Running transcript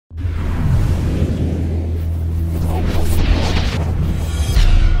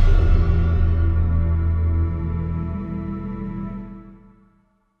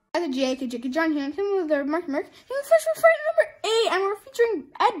At the jkjkjohnny here, and with the marky mark. And first we're fighting number 8, and we're featuring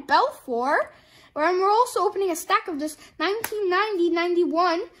Ed Belfour. And we're also opening a stack of this 1990,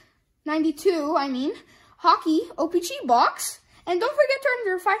 91, 92, hockey OPC box. And don't forget to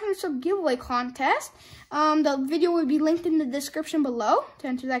enter the 500 sub giveaway contest. The video will be linked in the description below to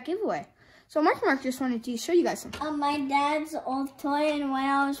enter that giveaway. So Marky Mark just wanted to show you guys something. My dad's old toy, and when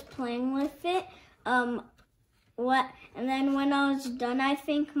I was playing with it, and then when I was done, I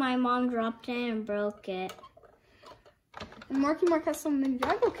think my mom dropped it and broke it. And Marky Mark has some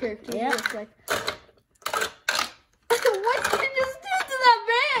Ninjago characters. Yeah. Like. What did you just do to that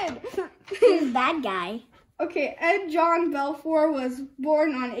man? He's a bad guy. Okay, Ed John Belfour was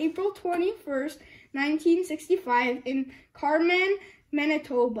born on April 21st, 1965 in Carman,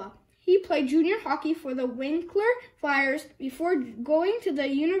 Manitoba. He played junior hockey for the Winkler Flyers before going to the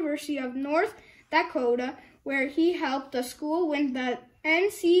University of North Dakota, where he helped the school win the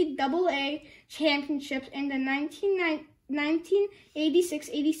NCAA championships in the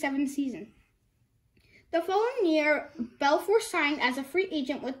 1986-87 season. The following year, Belfour signed as a free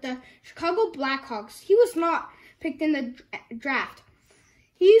agent with the Chicago Blackhawks. He was not picked in the draft.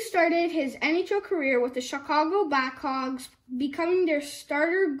 He started his NHL career with the Chicago Blackhawks, becoming their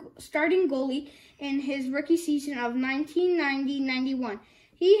starting goalie in his rookie season of 1990-91.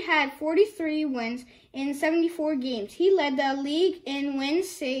 He had 43 wins in 74 games. He led the league in wins,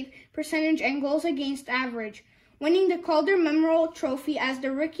 save percentage, and goals against average, winning the Calder Memorial Trophy as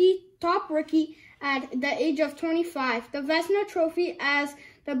the top rookie at the age of 25, the Vezina Trophy as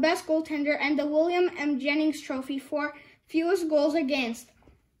the best goaltender, and the William M. Jennings Trophy for fewest goals against.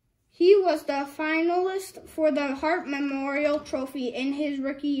 He was the finalist for the Hart Memorial Trophy in his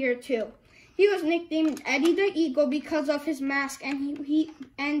rookie year too. He was nicknamed Eddie the Eagle because of his mask, and he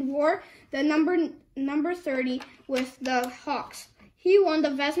wore the number 30 with the Hawks. He won the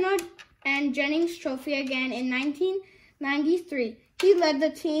Vezina and Jennings Trophy again in 1993. He led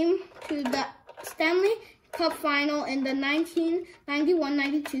the team to the Stanley Cup final in the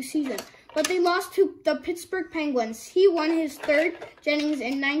 1991-92 season, but they lost to the Pittsburgh Penguins. He won his third Jennings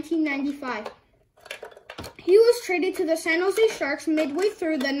in 1995. He was traded to the San Jose Sharks midway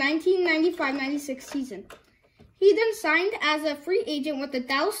through the 1995-96 season. He then signed as a free agent with the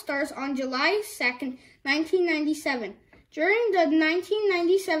Dallas Stars on July 2nd, 1997. During the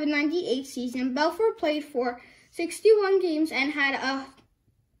 1997-98 season, Belfour played for 61 games and had a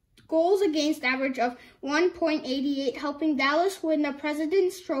goals against average of 1.88, helping Dallas win the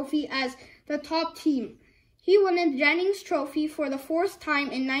President's Trophy as the top team. He won the Jennings Trophy for the fourth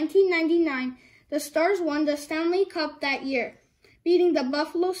time in 1999. The Stars won the Stanley Cup that year, beating the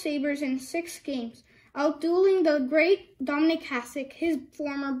Buffalo Sabres in 6 games, outdueling the great Dominic Hasek, his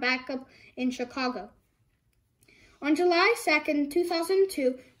former backup in Chicago. On July 2nd,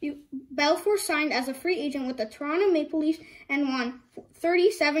 2002, Belfour signed as a free agent with the Toronto Maple Leafs and won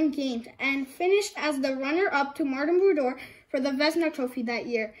 37 games and finished as the runner-up to Martin Brodeur for the Vezina Trophy that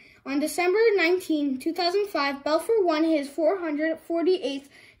year. On December 19, 2005, Belfour won his 448th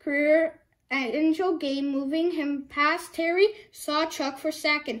career NHL game, moving him past Terry Sawchuk for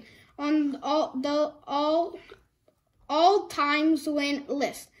second on the all-time win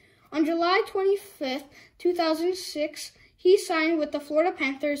list. On July 25th, 2006, he signed with the Florida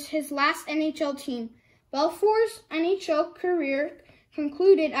Panthers, his last NHL team. Belfour's NHL career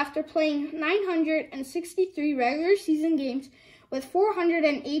concluded after playing 963 regular season games with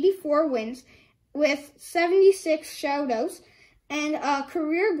 484 wins, with 76 shutouts, and a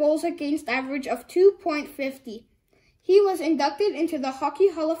career goals against average of 2.50. He was inducted into the Hockey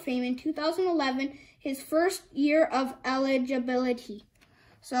Hall of Fame in 2011, his first year of eligibility.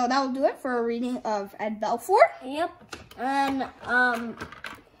 So that will do it for a reading of Ed Belfour. Yep. And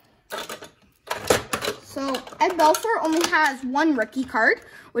so Ed Belfour only has one rookie card,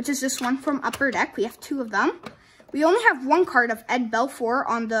 which is this one from Upper Deck. We have 2 of them. We only have 1 card of Ed Belfour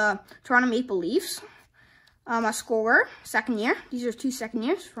on the Toronto Maple Leafs. A scorer, second year. These are 2 second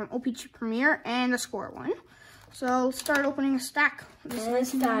years from OPC Premier and a scorer one. So let's start opening a stack.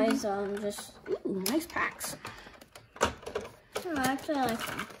 This guy's just nice packs. Oh, actually, I like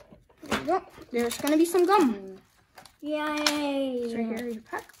them. There you go. There's gonna be some gum. Yay! So here is your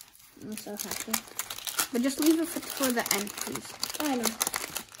pack. I'm so happy. But just leave it for the end, please. I know.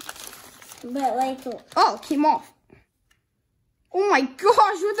 But like, oh, it came off. Oh my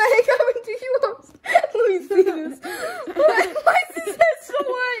gosh! What the heck happened to yours? Let me see this. Why is this head so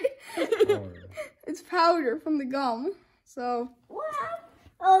white? It's powder from the gum. So. What?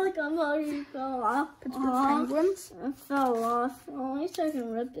 Oh, the gum already fell off. Pittsburgh Penguins. It fell off. Oh, at least I can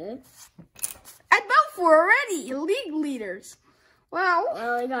rip it. Ed Belfour already. League leaders. Wow.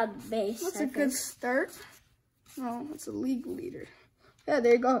 Well, I got base. That's a good start. Oh, that's a league leader. Yeah,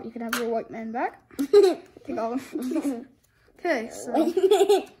 there you go. You can have your white man back. Take all of them. Okay, so I'm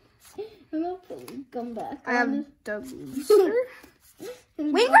gonna put gum back. I have Doug Looser.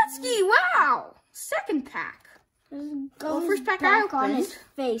 Wayne Gretzky, wow! Second pack. Well, first pack I back on opened. his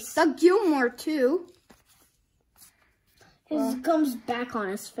face. Doug Gilmour, too. His gum's back on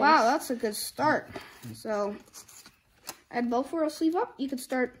his face. Wow, that's a good start. So, Ed Belfour will sleeve up. You could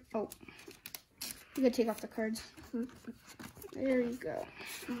start. Oh, you could take off the cards. There you go.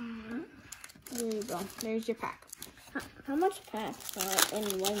 There you go. There's your pack. How much packs are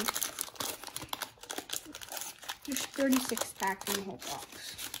in one? There's 36 packs in the whole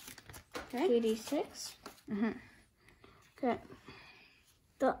box. Okay. 86? Mm-hmm. Okay.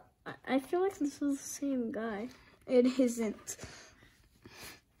 I feel like this is the same guy. It isn't.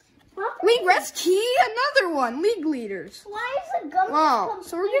 Wayne Gretzky, another one. League leaders. Why is the gum? Wow.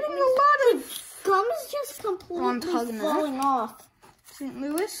 So we're getting a lot of gum's just completely falling off. St.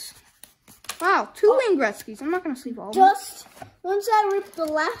 Louis. Wow, two Wayne Gretzkys. I'm not gonna sleeve all of them. Just once I ripped the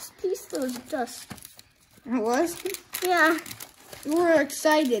last piece, there was dust. It was? Yeah. You were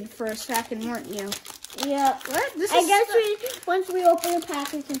excited for a second, weren't you? Yeah. What? This I is guess once we open the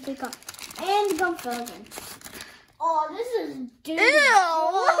pack, we can take off. And gum fell again. Oh, this is dirty. Ew!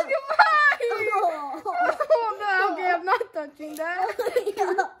 Look at mine! Oh no, okay, I'm not touching that.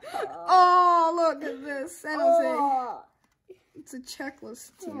 Oh, look at this. San Jose. It's a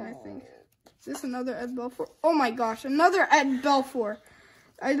checklist team, I think. Is this another Ed Belfour? Oh my gosh, another Ed Belfour.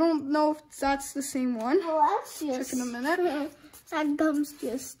 I don't know if that's the same one. Well, that's just... Check in a minute. That gum's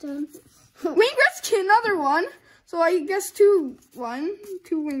just... Wayne Gretzky, another one. So I guess two Wayne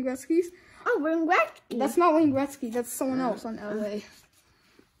Gretzkys. Oh, Wayne Gretzky. That's not Wayne Gretzky. That's someone else on LA.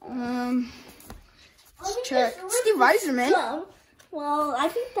 Let's check. Steve Yzerman. Well, I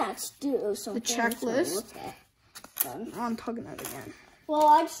think that's due. So the checklist. Oh, I'm tugging it again. Well,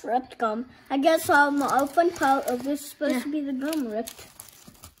 I just ripped gum. I guess I'll open part of this supposed to be the gum ripped.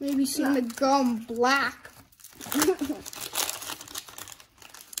 Maybe seeing the gum black.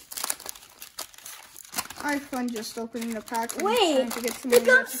 I have fun just opening the pack. Wait, to get some the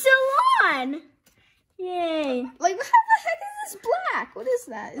gum's still on. Yay. Like, how the heck is this black? What is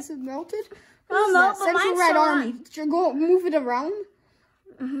that? Is it melted? Oh, no, but Central mine's Red still Army. on. Should go move it around?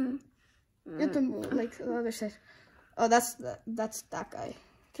 You have to move, like, the other side. Oh, that's that guy.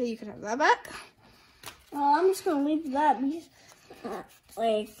 Okay, you can have that back. Well, I'm just going to leave that because,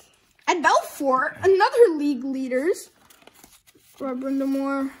 Ed Belfour, another league leaders. Rob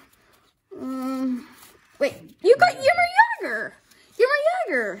Brindamore. Wait, you got Yzerman.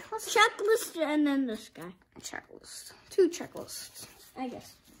 Yzerman. Let's checklist and then this guy. Checklist. Two checklists. I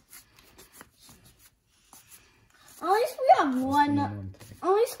guess. At least we have one. At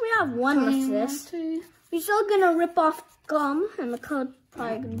least we have one with this. We're still gonna rip off gum, and the code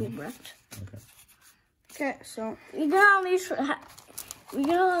probably gonna be ripped. Okay, so we're gonna at least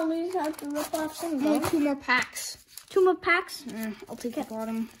have to rip off some gum. Two more packs. Two more packs. I'll take the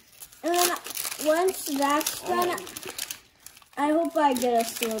bottom. And then once that's done, I hope I get a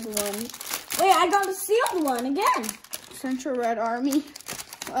sealed one. Wait, I got a sealed one again. Central Red Army.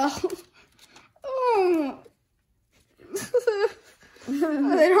 Oh.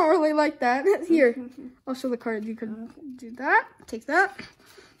 They don't really like that. Here, I'll show the cards. You can do that. Take that.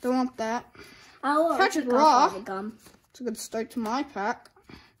 Don't want that. Patrick Raw. It's a good start to my pack.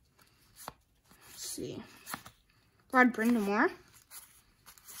 Let's see. Rod Brindamore.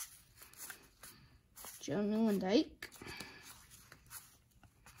 Joe Newendike.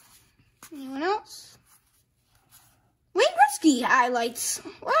 Anyone else? Wayne Gretzky highlights.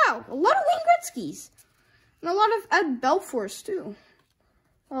 Wow, a lot of Wayne Gretzkys. And a lot of Ed Belfours, too.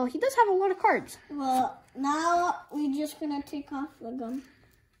 Well, he does have a lot of cards. Well, now we're just going to take off the gum.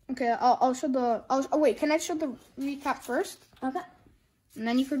 Okay, I'll show the... Oh, wait, can I show the recap first? Okay. And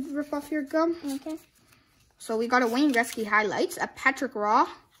then you could rip off your gum? Okay. So we got a Wayne Gretzky highlights, a Patrick Raw.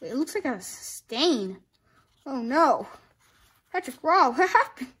 It looks like a stain. Oh, no. Patrick Raw, what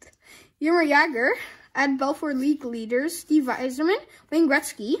happened? Yzerman Yager, Ed Belfour League Leaders, Steve Yzerman, Wayne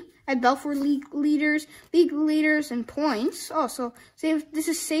Gretzky, Ed Belfour League Leaders in points. Oh, so this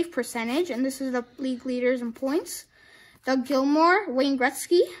is save percentage, and this is the League Leaders in points. Doug Gilmour, Wayne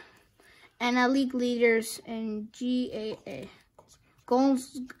Gretzky, and League Leaders in GAA.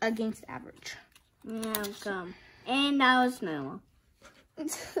 Goals against average. Yeah, gum. And that was normal.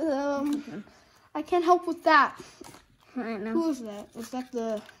 I can't help with that. I know. Who was that? Was that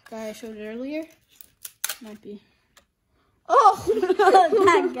the guy I showed earlier? Might be. Oh!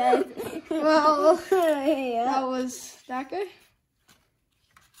 That guy. Well, Yeah. that was that guy?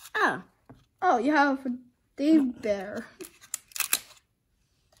 Oh. Oh, you have Dave Bear.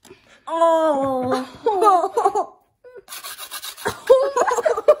 Oh.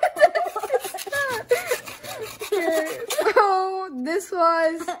 Okay, so this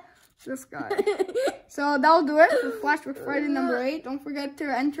was this guy. So that'll do it for Flashback Friday number 8. Don't forget to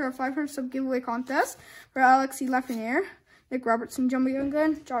enter a 500 sub giveaway contest for Alexi Lafreniere, Nick Robertson Jumbo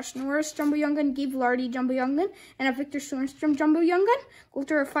Younggun, Josh Norris Jumbo Younggun, Gabe Lardy Jumbo Younggun, and a Victor Sorenstrom Jumbo Younggun. Go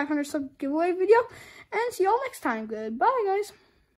to our 500 sub giveaway video, and see y'all next time. Goodbye, guys.